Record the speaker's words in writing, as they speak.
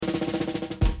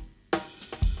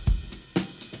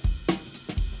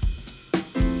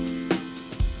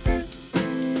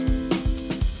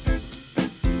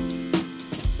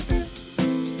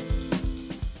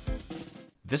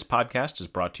This podcast is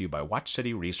brought to you by Watch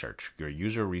City Research, your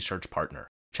user research partner.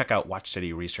 Check out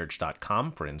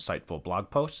watchcityresearch.com for insightful blog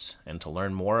posts and to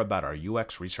learn more about our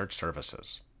UX research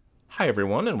services. Hi,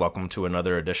 everyone, and welcome to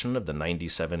another edition of the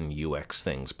 97 UX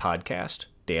Things podcast.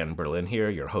 Dan Berlin here,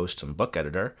 your host and book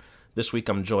editor. This week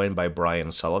I'm joined by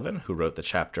Brian Sullivan, who wrote the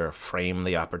chapter Frame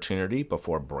the Opportunity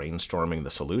Before Brainstorming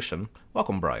the Solution.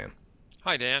 Welcome, Brian.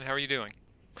 Hi, Dan. How are you doing?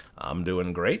 I'm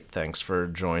doing great. Thanks for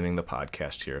joining the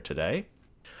podcast here today.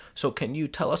 So can you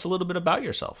tell us a little bit about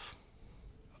yourself?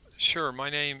 Sure. My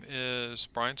name is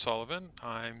Brian Sullivan.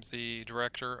 I'm the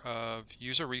Director of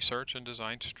User Research and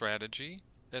Design Strategy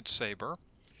at Sabre.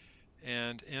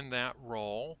 And in that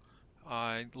role,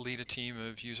 I lead a team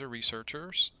of user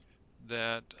researchers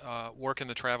that work in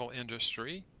the travel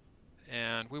industry.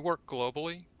 And we work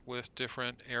globally with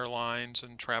different airlines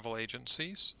and travel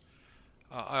agencies.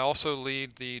 I also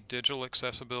lead the digital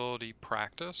accessibility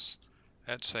practice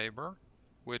at Sabre,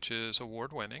 which is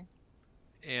award-winning.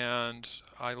 And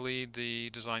I lead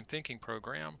the design thinking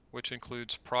program, which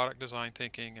includes product design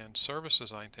thinking and service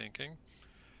design thinking.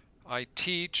 I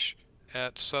teach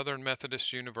at Southern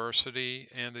Methodist University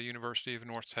and the University of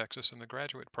North Texas in the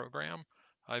graduate program.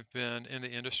 I've been in the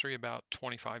industry about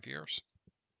 25 years.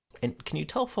 And can you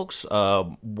tell folks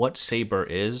what Sabre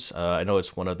is? I know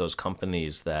it's one of those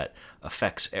companies that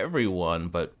affects everyone,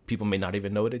 but people may not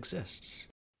even know it exists.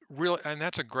 Really, and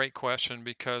that's a great question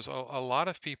because a lot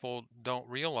of people don't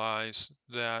realize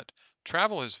that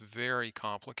travel is very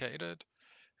complicated.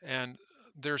 And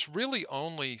there's really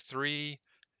only three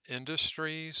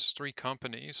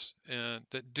companies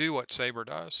that do what Sabre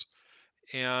does.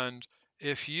 And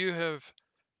if you have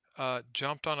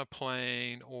jumped on a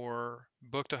plane or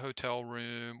booked a hotel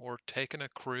room or taken a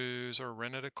cruise or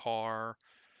rented a car,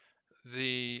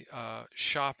 the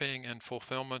shopping and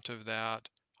fulfillment of that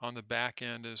on the back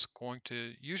end is going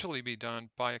to usually be done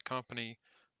by a company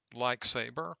like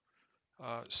Sabre.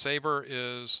 Sabre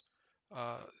is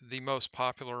the most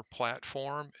popular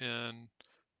platform in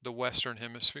the Western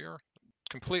Hemisphere,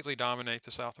 completely dominate the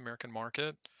South American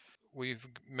market. We've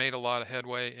made a lot of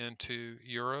headway into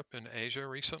Europe and Asia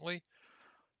recently,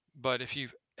 but if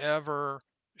you've ever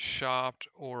shopped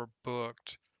or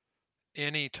booked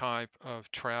any type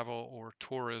of travel or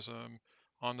tourism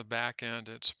on the back end,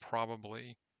 it's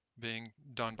probably being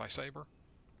done by Sabre.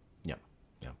 Yeah,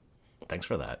 yeah. Thanks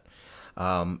for that.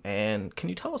 And can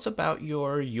you tell us about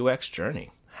your UX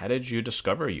journey? How did you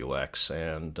discover UX,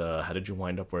 and how did you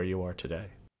wind up where you are today?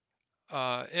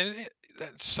 That's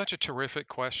such a terrific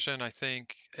question. I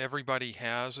think everybody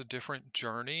has a different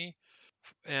journey.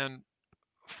 And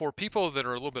for people that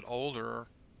are a little bit older,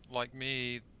 like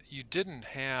me, you didn't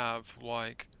have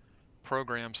like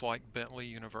programs like Bentley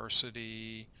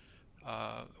University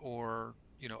or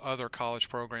other college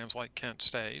programs like Kent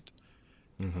State.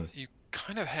 Mm-hmm. You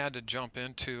kind of had to jump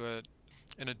into it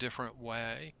in a different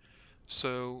way.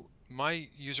 So my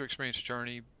user experience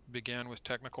journey began with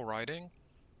technical writing,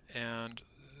 and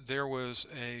there was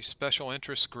a special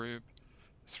interest group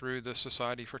through the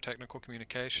Society for Technical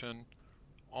Communication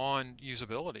on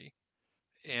usability,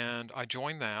 and I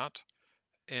joined that,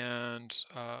 and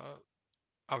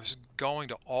I was going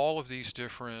to all of these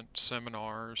different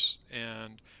seminars,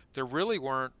 and there really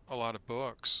weren't a lot of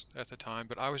books at the time,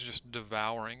 but I was just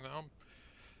devouring them.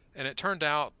 And it turned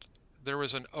out there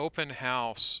was an open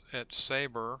house at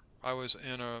Sabre. I was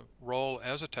in a role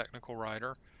as a technical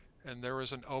writer, and there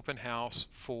was an open house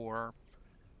for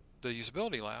the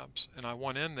usability labs. And I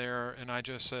went in there and I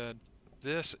just said,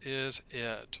 this is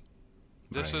it.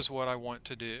 This Right. is what I want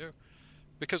to do.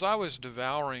 Because I was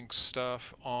devouring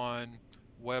stuff on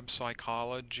web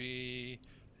psychology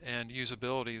and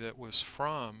usability that was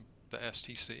from the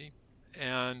STC.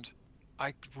 And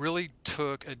I really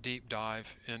took a deep dive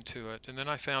into it. And then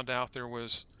I found out there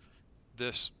was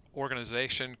this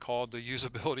organization called the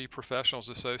Usability Professionals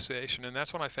Association. And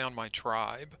that's when I found my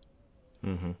tribe.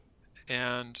 Mm-hmm.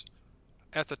 And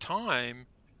at the time,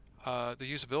 the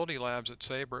usability labs at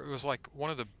Sabre, it was like one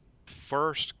of the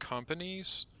first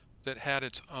companies that had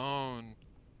its own,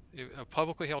 a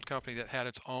publicly held company that had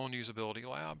its own usability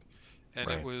lab. And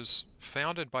it Right. was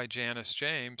founded by Janice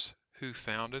James, who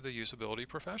founded the Usability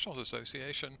Professionals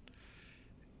Association.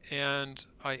 And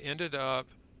I ended up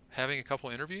having a couple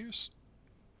interviews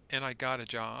and I got a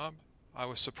job. I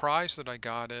was surprised that I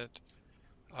got it.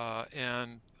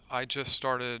 And I just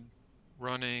started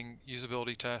running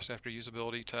usability test after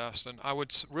usability test. And I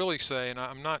would really say, and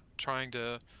I'm not trying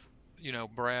to,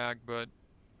 brag, but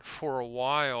for a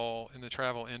while in the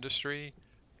travel industry,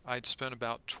 I'd spent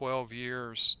about 12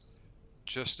 years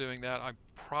just doing that. I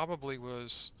probably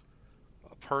was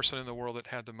person in the world that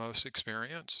had the most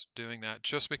experience doing that,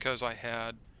 just because I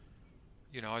had,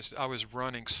 I was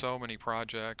running so many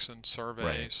projects and Right.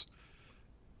 surveys.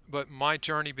 But my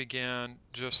journey began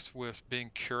just with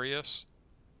being curious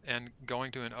and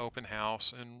going to an open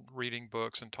house and reading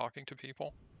books and talking to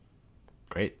people.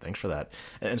 Great, thanks for that.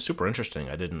 And super interesting.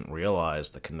 I didn't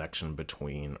realize the connection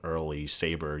between early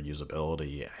Sabre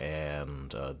usability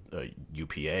and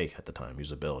UPA at the time,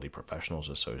 Usability Professionals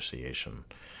Association.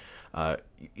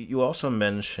 You also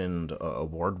mentioned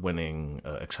award-winning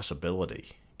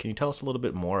accessibility. Can you tell us a little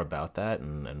bit more about that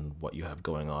and what you have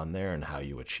going on there and how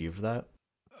you achieved that?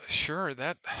 Sure,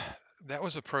 that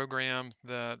was a program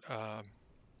that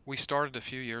we started a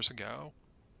few years ago,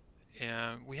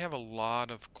 and we have a lot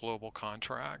of global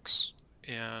contracts,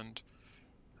 and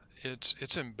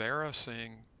it's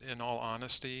embarrassing, in all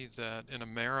honesty, that in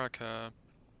America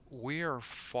we are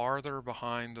farther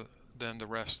behind than the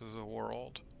rest of the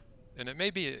world. And it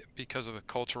may be because of a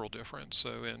cultural difference. So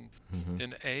Mm-hmm.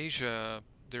 in Asia,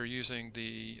 they're using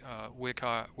the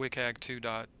WCAG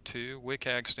 2.2.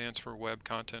 WCAG stands for Web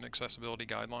Content Accessibility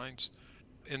Guidelines.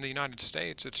 In the United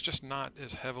States, it's just not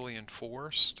as heavily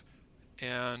enforced.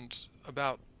 And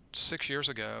about 6 years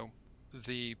ago,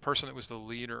 the person that was the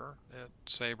leader at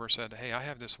Sabre said, "Hey, I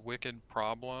have this wicked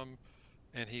problem."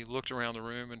 And he looked around the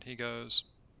room and he goes,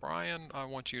 "Brian, I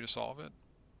want you to solve it."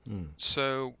 Mm.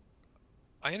 So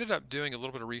I ended up doing a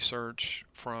little bit of research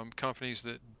from companies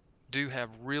that do have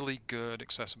really good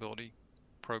accessibility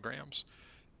programs.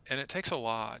 And it takes a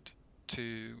lot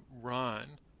to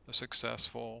run a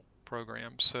successful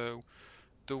program. So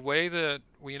the way that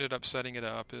we ended up setting it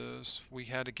up is we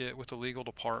had to get with the legal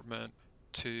department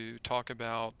to talk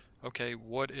about, okay,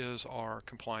 what is our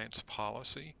compliance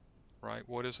policy, right?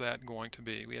 What is that going to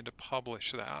be? We had to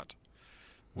publish that.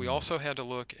 We Mm. also had to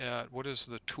look at what is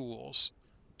the tools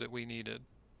that we needed.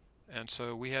 And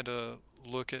so we had to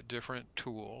look at different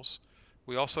tools.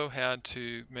 We also had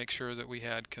to make sure that we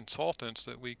had consultants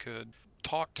that we could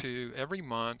talk to every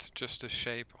month just to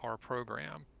shape our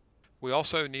program. We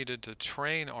also needed to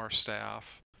train our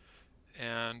staff,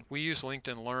 and we use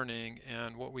LinkedIn Learning.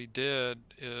 And what we did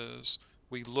is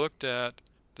we looked at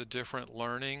the different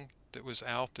learning that was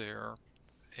out there.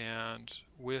 And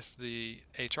with the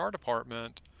HR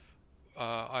department,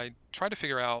 I tried to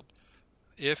figure out,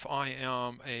 if I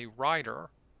am a writer,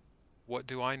 what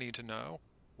do I need to know?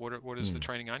 What is the Mm.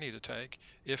 training I need to take?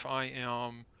 If I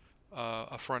am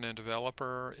a front end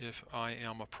developer, if I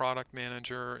am a product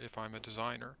manager, if I'm a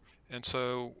designer. And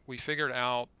so we figured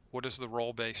out what is the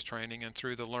role based training, and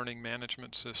through the learning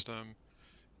management system,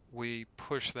 we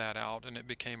pushed that out and it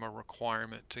became a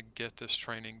requirement to get this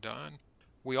training done.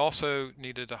 We also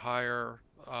needed to hire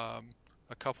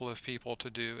a couple of people to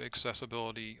do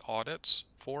accessibility audits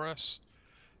for us,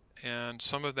 and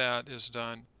some of that is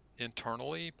done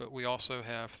internally, but we also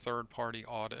have third-party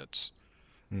audits.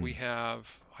 Mm. We have,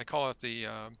 I call it the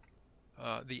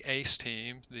ACE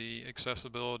team, the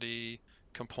Accessibility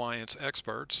Compliance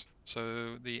Experts.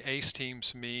 So the ACE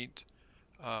teams meet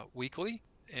weekly,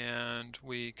 and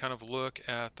we kind of look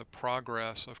at the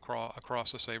progress of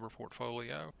across the Sabre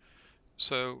portfolio.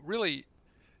 So really,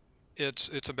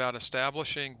 it's about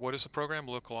establishing, what does the program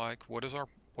look like, what is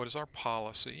our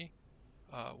policy,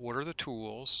 what are the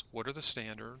tools, what are the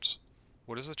standards,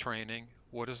 what is the training,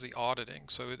 what is the auditing.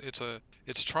 So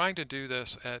it's trying to do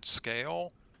this at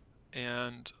scale.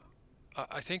 And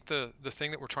I think the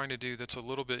thing that we're trying to do that's a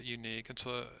little bit unique, it's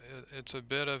a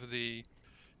bit of the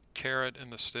carrot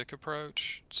and the stick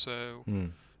approach. So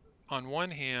Mm. on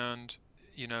one hand,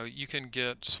 you can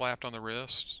get slapped on the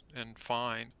wrist and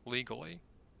fined legally,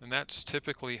 and that's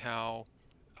typically how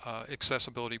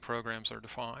accessibility programs are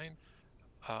defined.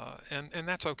 And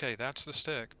that's okay. That's the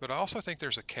stick. But I also think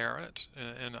there's a carrot,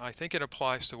 and I think it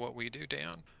applies to what we do,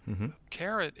 Dan. Mm-hmm.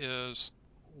 Carrot is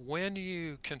when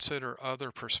you consider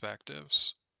other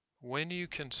perspectives, when you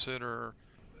consider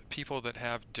people that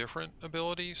have different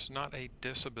abilities, not a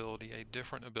disability, a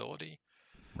different ability,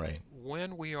 Right.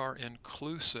 when we are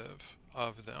inclusive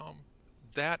of them,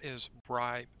 that is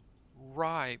ripe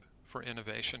for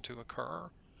innovation to occur.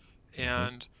 Mm-hmm.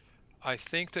 And I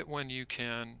think that when you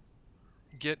can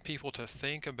get people to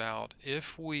think about,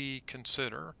 if we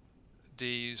consider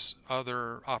these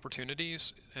other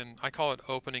opportunities, and I call it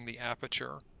opening the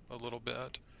aperture a little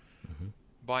bit, Mm-hmm.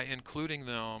 by including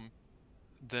them,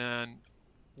 then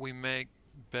we make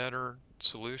better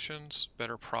solutions,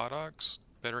 better products,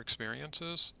 better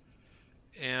experiences.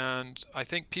 And I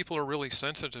think people are really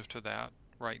sensitive to that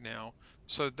right now.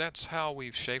 So that's how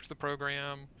we've shaped the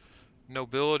program.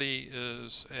 Nobility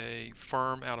is a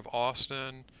firm out of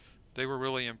Austin. They were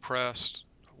really impressed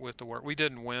with the work. We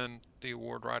didn't win the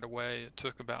award right away. It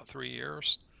took about 3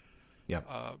 years. Yep.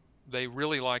 They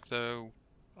really like, though,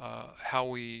 how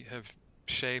we have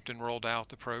shaped and rolled out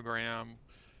the program.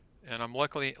 And I'm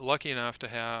lucky enough to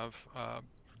have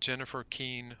Jennifer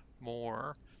Keene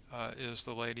Moore is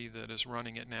the lady that is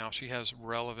running it now. She has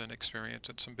relevant experience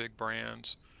at some big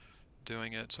brands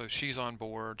doing it, so she's on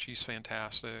board. She's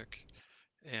fantastic,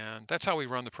 and that's how we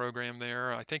run the program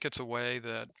there. I think it's a way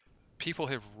that people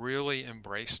have really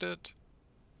embraced it,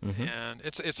 Mm-hmm. and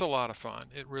it's a lot of fun.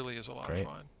 It really is a lot of Great.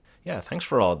 fun. Yeah, thanks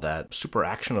for all that. Super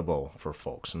actionable for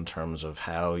folks in terms of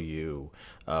how you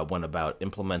went about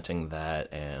implementing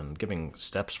that and giving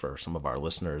steps for some of our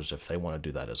listeners if they want to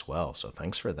do that as well. So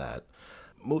thanks for that.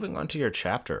 Moving on to your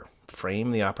chapter,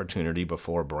 Frame the Opportunity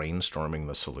Before Brainstorming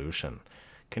the Solution.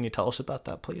 Can you tell us about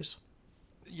that, please?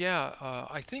 Yeah,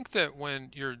 I think that when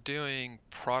you're doing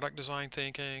product design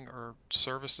thinking or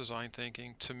service design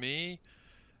thinking, to me,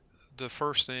 the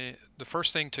first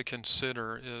thing to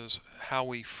consider is how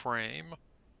we frame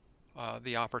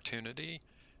the opportunity.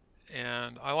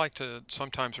 And I like to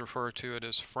sometimes refer to it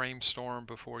as frame storm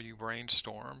before you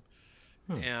brainstorm.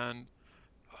 Hmm. And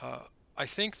uh, I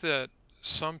think that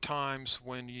sometimes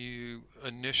when you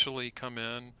initially come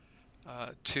in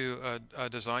to a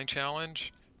design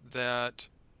challenge, that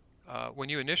when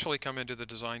you initially come into the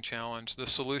design challenge, the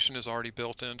solution is already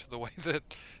built into the way that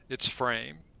it's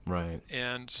framed. Right.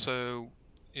 And so,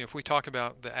 if we talk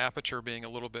about the aperture being a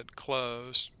little bit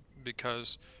closed,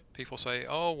 because people say,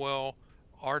 oh, well,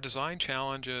 our design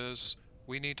challenge is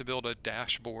we need to build a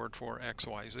dashboard for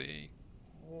XYZ.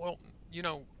 Well,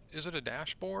 is it a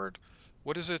dashboard?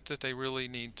 What is it that they really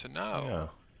need to know?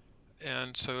 Yeah.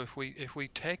 And so if we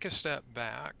take a step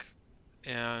back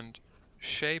and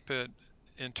shape it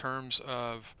in terms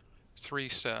of 3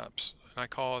 steps, and I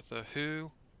call it the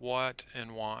who, what,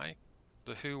 and why.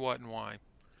 The who, what, and why.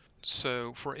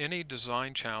 So for any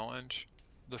design challenge,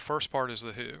 the first part is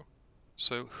the who.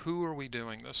 So who are we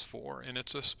doing this for? And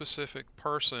it's a specific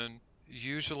person,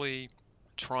 usually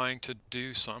trying to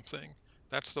do something.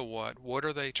 That's the what. What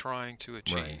are they trying to Right.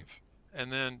 achieve?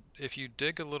 And then if you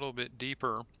dig a little bit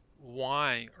deeper,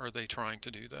 why are they trying to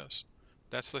do this?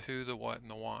 That's the who, the what, and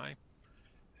the why.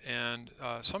 And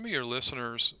some of your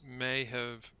listeners may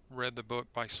have read the book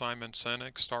by Simon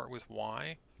Sinek, Start With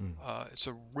Why. Hmm. It's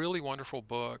a really wonderful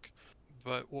book,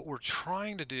 but what we're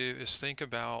trying to do is think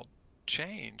about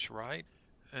change, right?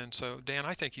 And so, Dan,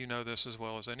 I think you know this as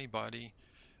well as anybody.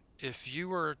 If you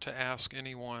were to ask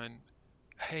anyone,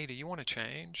 hey, do you want to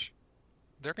change?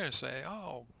 They're going to say,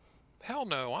 oh, hell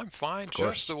no, I'm fine Of just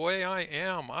course. the way I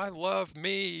am. I love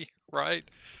me, right?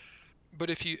 But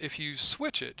if you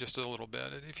switch it just a little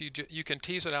bit, and if you can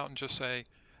tease it out and just say,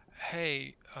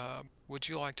 "Hey, would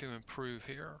you like to improve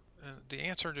here?" And the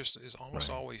answer just is almost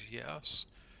Right. always yes.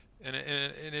 And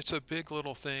it's a big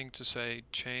little thing to say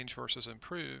change versus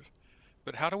improve.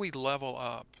 But how do we level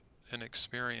up an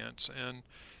experience? And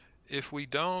if we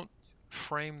don't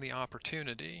frame the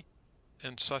opportunity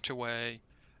in such a way,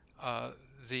 uh,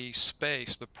 the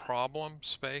problem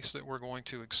space that we're going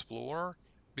to explore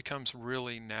becomes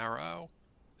really narrow.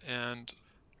 And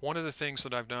one of the things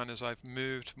that I've done is I've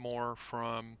moved more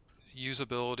from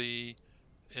usability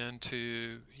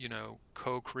into,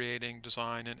 co-creating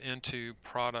design and into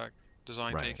product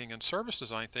design Right. thinking and service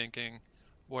design thinking.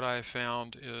 What I have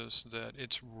found is that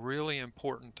it's really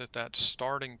important that that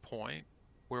starting point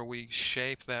where we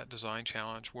shape that design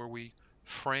challenge, where we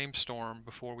frame storm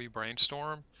before we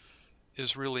brainstorm,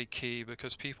 is really key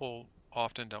because people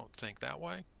often don't think that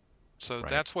way. So Right.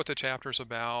 that's what the chapter's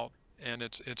about, and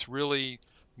it's really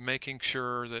making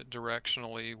sure that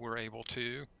directionally we're able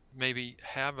to maybe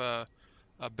have a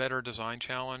better design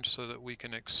challenge so that we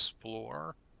can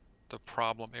explore the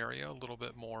problem area a little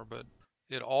bit more. But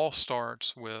it all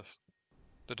starts with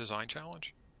the design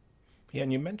challenge. Yeah,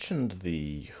 and you mentioned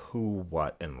the who,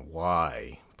 what, and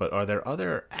why, but are there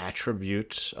other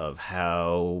attributes of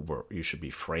how you should be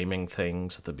framing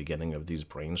things at the beginning of these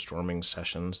brainstorming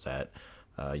sessions that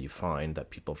you find that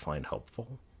people find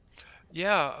helpful?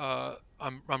 Yeah,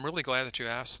 I'm really glad that you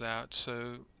asked that.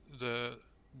 So the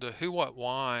who, what,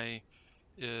 why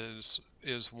is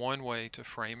one way to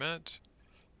frame it.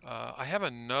 I have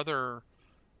another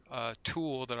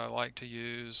tool that I like to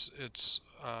use.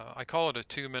 I call it a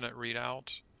 2-minute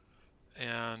readout,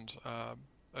 and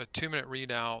a 2-minute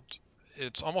readout.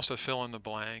 It's almost a fill in the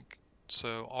blank.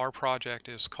 So our project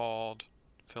is called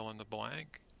fill in the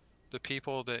blank. The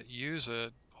people that use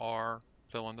it are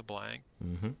fill in the blank.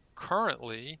 Mm-hmm.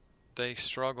 Currently, they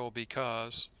struggle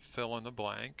because fill in the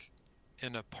blank.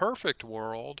 In a perfect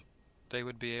world, they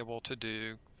would be able to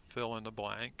do fill in the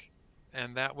blank.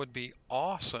 and that would be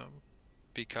awesome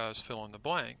because fill in the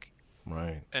blank.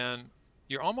 Right. And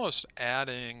you're almost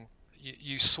adding,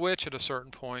 you switch at a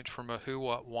certain point from a who,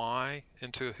 what, why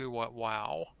into a who, what,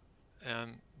 wow.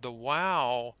 And the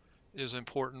wow is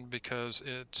important because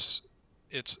it's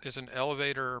an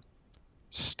elevator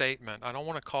statement. I don't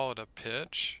want to call it a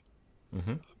pitch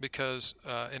Mm-hmm. because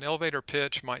an elevator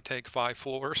pitch might take 5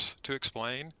 floors to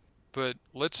explain. But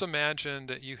let's imagine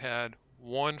that you had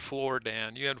one floor,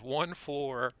 Dan. You had one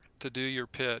floor to do your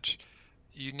pitch.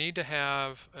 You need to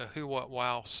have a who, what,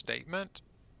 wow statement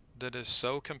that is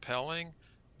so compelling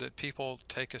that people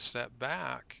take a step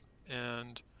back.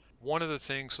 And one of the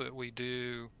things that we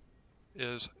do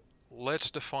is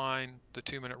let's define the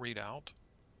 2-minute readout,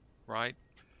 right?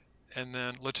 And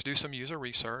then let's do some user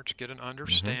research, get an Mm-hmm.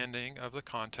 understanding of the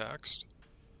context,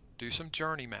 do some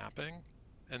journey mapping.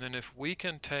 And then if we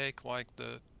can take like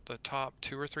the top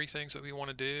 2 or 3 things that we want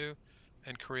to do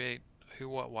and create who,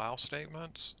 what, wow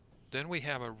statements, then we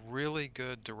have a really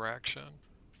good direction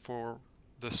for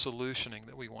the solutioning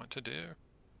that we want to do.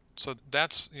 So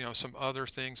that's, some other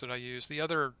things that I use. The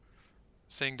other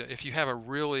thing that if you have a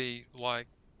really like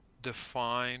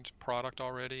defined product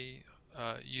already,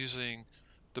 using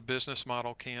the business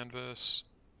model canvas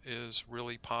is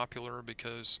really popular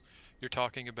because you're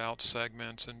talking about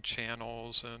segments and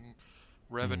channels and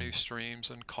Mm. revenue streams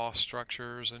and cost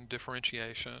structures and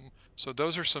differentiation. So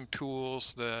those are some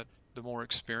tools that the more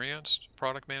experienced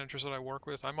product managers that I work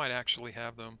with, I might actually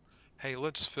have them, hey,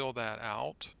 let's fill that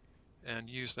out and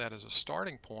use that as a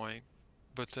starting point,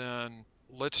 but then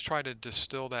let's try to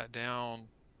distill that down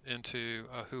into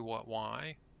a who, what,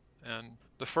 why. And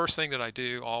the first thing that I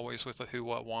do always with a who,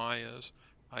 what, why is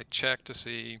I check to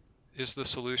see, is the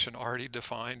solution already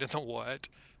defined in the what?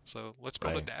 So let's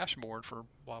build a Right. dashboard for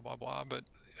blah, blah, blah. But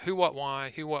who, what,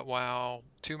 why, who, what, wow,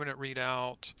 2-minute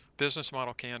readout, business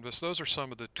model canvas, those are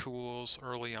some of the tools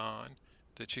early on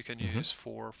that you can Mm-hmm. use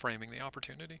for framing the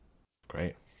opportunity.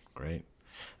 Great. Great.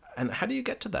 And how do you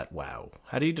get to that wow?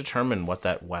 How do you determine what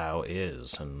that wow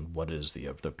is and what is the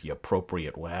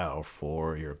appropriate wow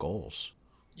for your goals?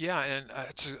 Yeah, and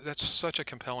that's such a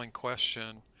compelling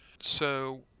question.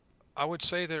 So I would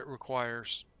say that it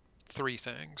requires 3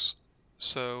 things.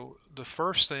 So the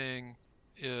first thing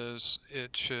is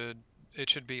it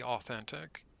should be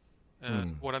authentic.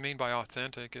 And Mm. what I mean by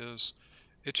authentic is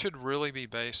it should really be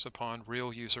based upon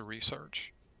real user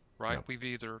research, right? Yep. We've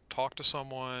either talked to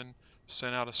someone,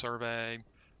 sent out a survey,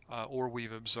 or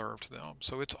we've observed them.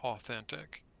 So it's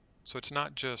authentic. So it's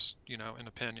not just, an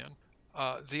opinion.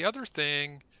 The other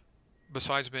thing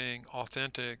besides being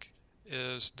authentic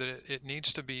is that it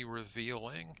needs to be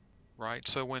revealing, right?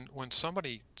 So when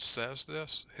somebody says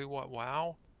this, who, what,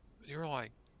 wow, you're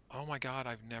like, oh my God,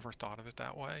 I've never thought of it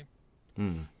that way,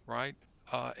 Mm. right?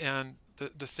 And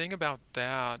the thing about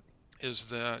that is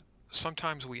that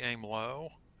sometimes we aim low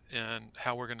in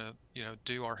how we're going to,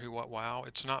 do our who, what, wow.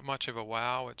 It's not much of a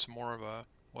wow. It's more of a,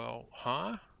 well,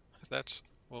 huh? That's,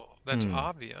 that's Mm.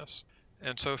 obvious.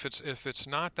 And so if it's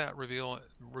not that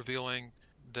revealing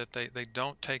that they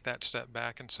don't take that step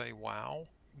back and say, wow,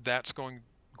 that's going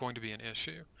to be an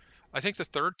issue. I think the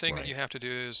third thing that Right. you have to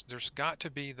do is there's got to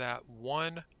be that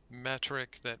one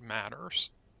metric that matters.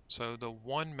 So the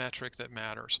one metric that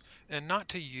matters, and not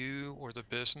to you or the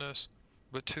business,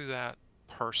 but to that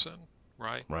person,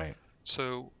 right? Right.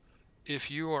 So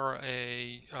if you are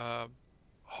a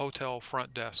hotel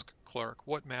front desk clerk,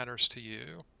 what matters to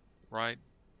you, right?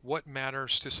 What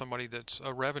matters to somebody that's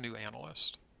a revenue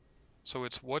analyst? So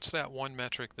it's what's that one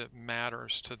metric that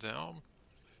matters to them?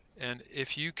 And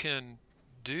if you can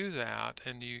do that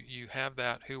and you have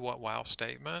that who, what, wow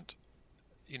statement,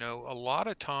 a lot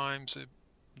of times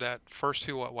that first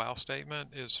who, what, wow statement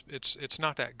is it's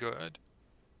not that good.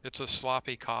 It's a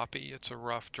sloppy copy. It's a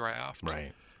rough draft,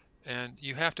 Right. and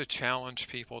you have to challenge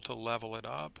people to level it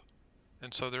up.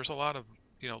 And so there's a lot of,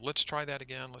 let's try that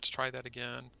again. Let's try that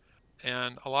again.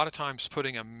 And a lot of times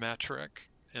putting a metric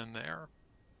in there,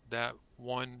 that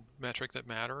one metric that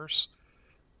matters,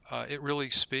 it really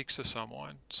speaks to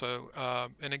someone. So I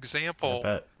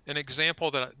bet. an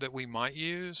example that we might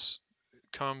use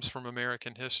comes from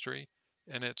American history,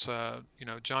 and it's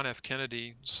John F.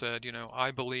 Kennedy said,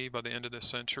 I believe by the end of this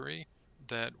century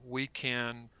that we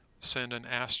can send an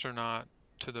astronaut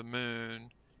to the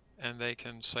moon and they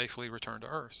can safely return to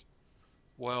Earth.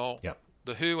 Well, Yep.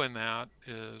 the who in that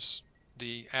is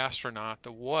the astronaut.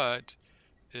 The what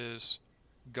is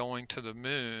going to the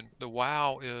moon. The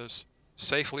wow is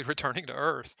safely returning to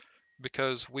Earth,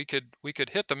 because we could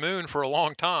hit the moon for a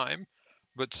long time,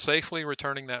 but safely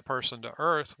returning that person to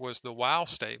Earth was the wow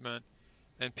statement.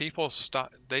 And people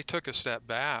they took a step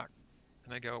back, and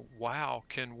and they go, wow,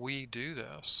 can we do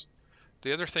this?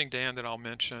 The other thing, Dan, that I'll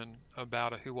mention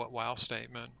about a who, what, wow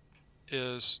statement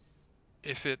is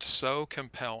if it's so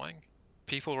compelling,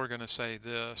 people are going to say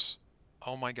this,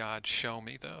 oh my God, show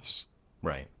me this.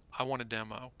 Right. I want a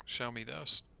demo. Show me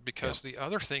this. Yep. Because the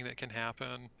other thing that can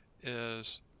happen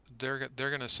is they're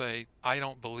going to say, I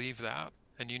don't believe that,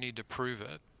 and you need to prove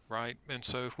it, right? And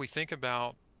so if we think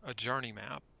about a journey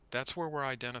map, that's where we're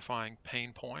identifying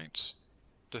pain points.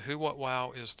 The who, what,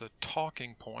 wow is the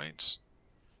talking points.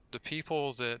 The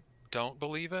people that don't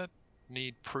believe it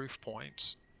need proof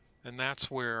points. And that's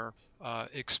where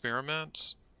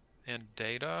experiments and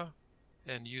data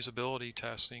and usability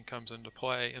testing comes into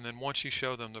play. And then once you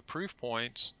show them the proof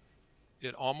points,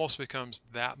 it almost becomes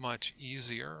that much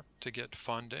easier to get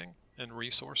funding and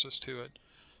resources to it.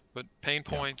 But pain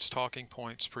Yeah. points, talking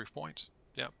points, proof points.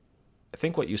 Yeah. I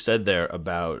think what you said there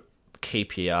about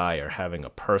KPI or having a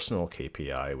personal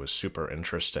KPI was super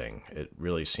interesting. It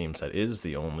really seems that is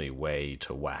the only way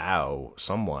to wow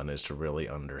someone is to really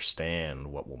understand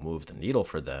what will move the needle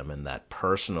for them. And that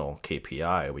personal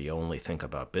KPI, we only think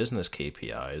about business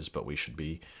KPIs, but we should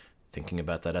be thinking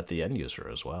about that at the end user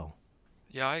as well.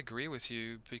 Yeah, I agree with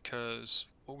you because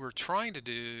what we're trying to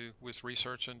do with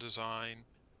research and design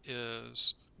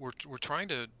is we're trying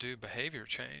to do behavior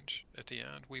change at the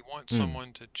end. We want Mm.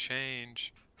 someone to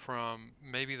change from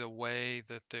maybe the way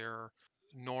that they're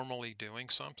normally doing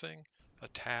something, a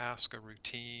task, a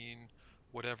routine,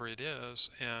 whatever it is.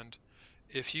 And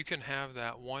if you can have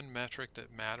that one metric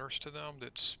that matters to them,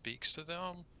 that speaks to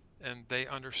them, and they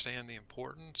understand the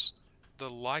importance, the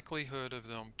likelihood of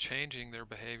them changing their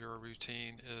behavior or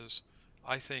routine is,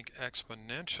 I think,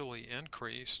 exponentially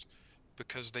increased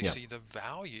because they Yeah. see the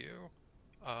value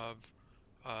of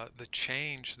the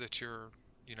change that you're,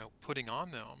 putting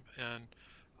on them. And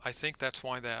I think that's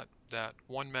why that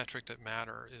one metric that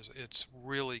matter is it's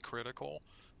really critical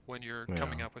when you're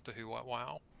coming Yeah. up with the who, what,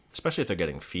 wow. Especially if they're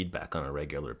getting feedback on a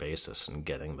regular basis and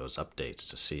getting those updates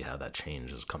to see how that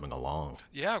change is coming along.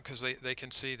 Yeah, because they can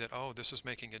see that, oh, this is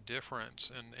making a difference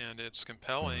and it's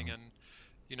compelling. Yeah. And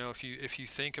if you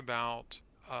think about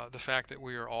the fact that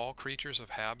we are all creatures of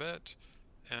habit,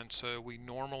 and so we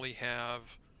normally have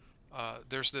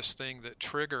there's this thing that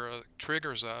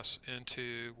triggers us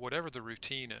into whatever the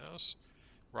routine is,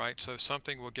 right? So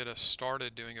something will get us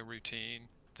started doing a routine,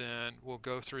 then we'll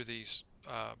go through these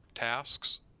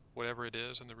tasks, whatever it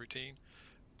is in the routine,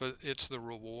 but it's the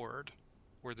reward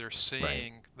where they're Right.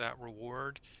 seeing that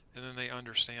reward and then they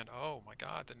understand, oh my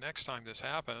God, the next time this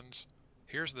happens,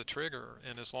 here's the trigger.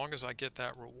 And as long as I get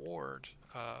that reward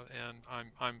and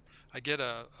I get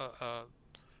a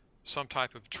some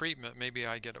type of treatment, maybe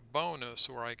I get a bonus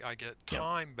or I get Yep.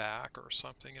 time back or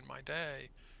something in my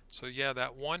day. So yeah,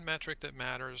 that one metric that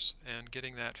matters and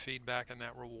getting that feedback and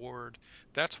that reward,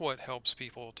 that's what helps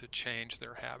people to change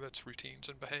their habits, routines,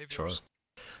 and Sure. behaviors.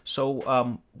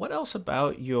 So, what else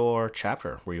about your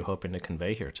chapter were you hoping to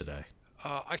convey here today?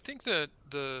 I think that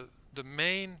the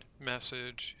main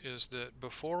message is that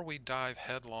before we dive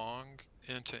headlong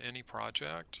into any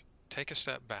project, take a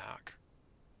step back.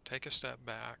 Take a step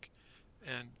back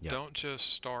and Yep. don't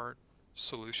just start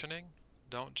solutioning.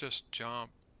 Don't just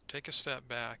jump. Take a step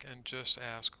back and just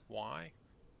ask why,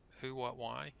 who, what,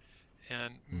 why.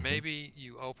 And Mm-hmm. maybe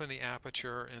you open the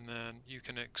aperture and then you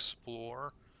can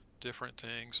explore different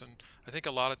things. And I think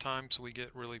a lot of times we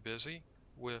get really busy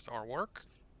with our work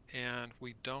and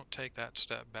we don't take that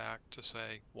step back to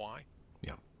say why.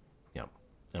 Yep. Yep.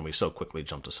 And we so quickly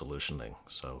jump to solutioning.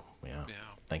 So, yeah. Yeah.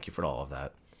 Thank you for all of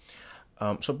that.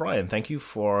 So, Brian, thank you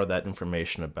for that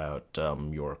information about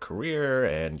your career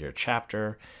and your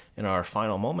chapter. In our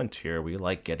final moment here, we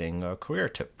like getting a career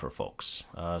tip for folks.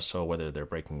 So, whether they're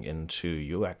breaking into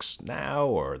UX now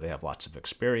or they have lots of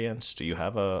experience, do you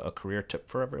have a career tip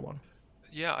for everyone?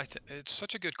 Yeah, it's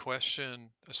such a good question,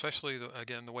 especially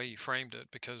again the way you framed it,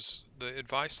 because the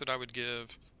advice that I would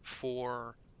give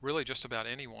for really just about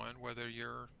anyone, whether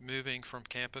you're moving from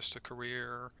campus to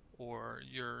career or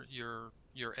you're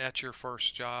at your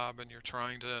first job and you're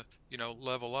trying to,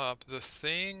 level up, the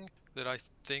thing that I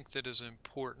think that is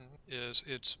important is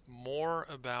it's more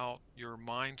about your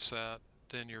mindset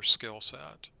than your skill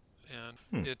set. And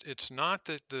Hmm. it's not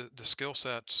that the skill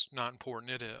set's not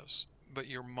important, it is, but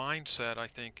your mindset, I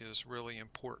think, is really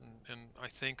important. And I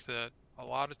think that a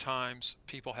lot of times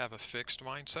people have a fixed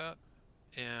mindset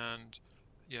and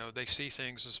they see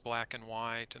things as black and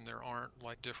white and there aren't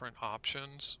like different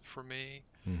options for me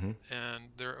Mm-hmm. and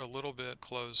they're a little bit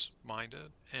closed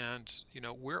minded. And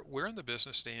we're in the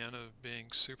business, Dan, of being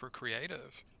super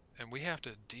creative and we have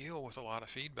to deal with a lot of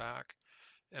feedback.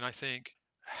 And I think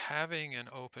having an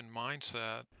open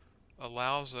mindset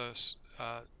allows us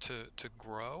to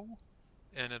grow,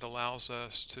 and it allows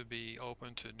us to be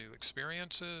open to new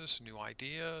experiences, new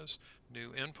ideas,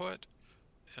 new input.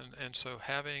 And so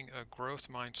having a growth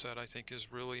mindset, I think,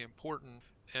 is really important.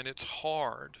 And it's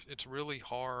hard. It's really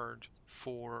hard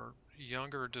for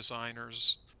younger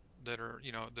designers that are,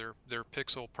 they're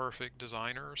pixel perfect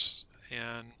designers,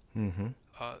 and Mm-hmm.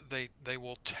 they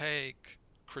will take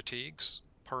critiques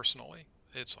personally.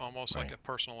 It's almost like Right. a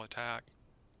personal attack.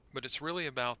 But it's really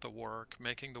about the work,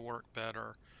 making the work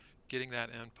better, getting that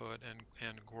input,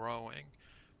 and growing.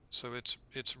 So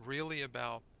it's really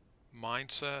about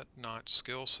mindset, not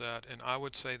skill set. And I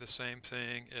would say the same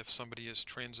thing if somebody is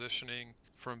transitioning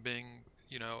from being,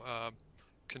 a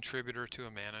contributor to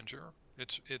a manager.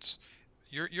 It's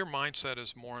your mindset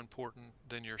is more important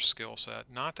than your skill set.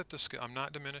 Not that I'm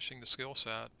not diminishing the skill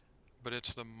set, but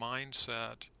it's the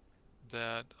mindset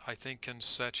that I think can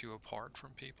set you apart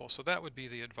from people. So that would be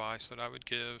the advice that I would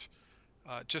give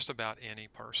just about any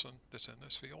person that's in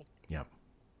this field. Yeah.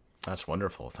 That's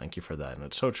wonderful. Thank you for that. And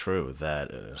it's so true that,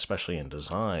 especially in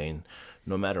design,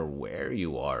 no matter where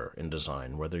you are in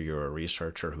design, whether you're a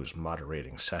researcher who's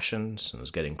moderating sessions and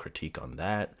is getting critique on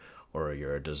that, or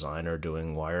you're a designer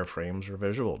doing wireframes or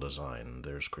visual design,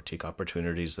 there's critique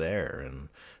opportunities there. And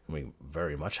we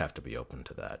very much have to be open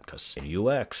to that, because in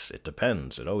UX, it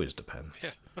depends. It always depends.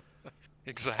 Yeah,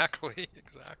 exactly.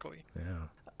 Yeah.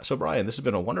 So, Brian, this has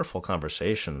been a wonderful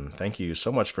conversation. Thank you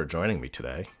so much for joining me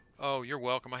today. Oh, you're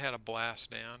welcome. I had a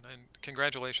blast, Dan, and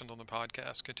congratulations on the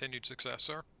podcast. Continued success,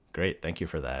 sir. Great, thank you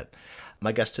for that.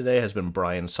 My guest today has been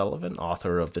Brian Sullivan,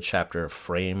 author of the chapter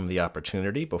Frame the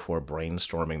Opportunity Before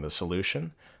Brainstorming the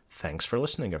Solution. Thanks for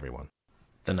listening, everyone.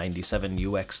 The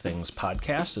 97 UX Things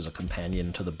podcast is a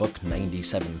companion to the book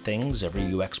 97 Things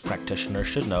Every UX Practitioner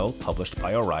Should Know, published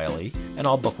by O'Reilly, and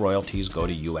all book royalties go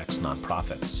to UX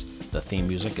nonprofits. The theme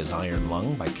music is Iron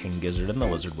Lung by King Gizzard and the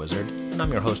Lizard Wizard, and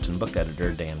I'm your host and book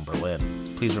editor, Dan Berlin.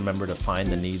 Please remember to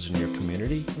find the needs in your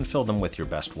community and fill them with your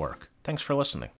best work. Thanks for listening.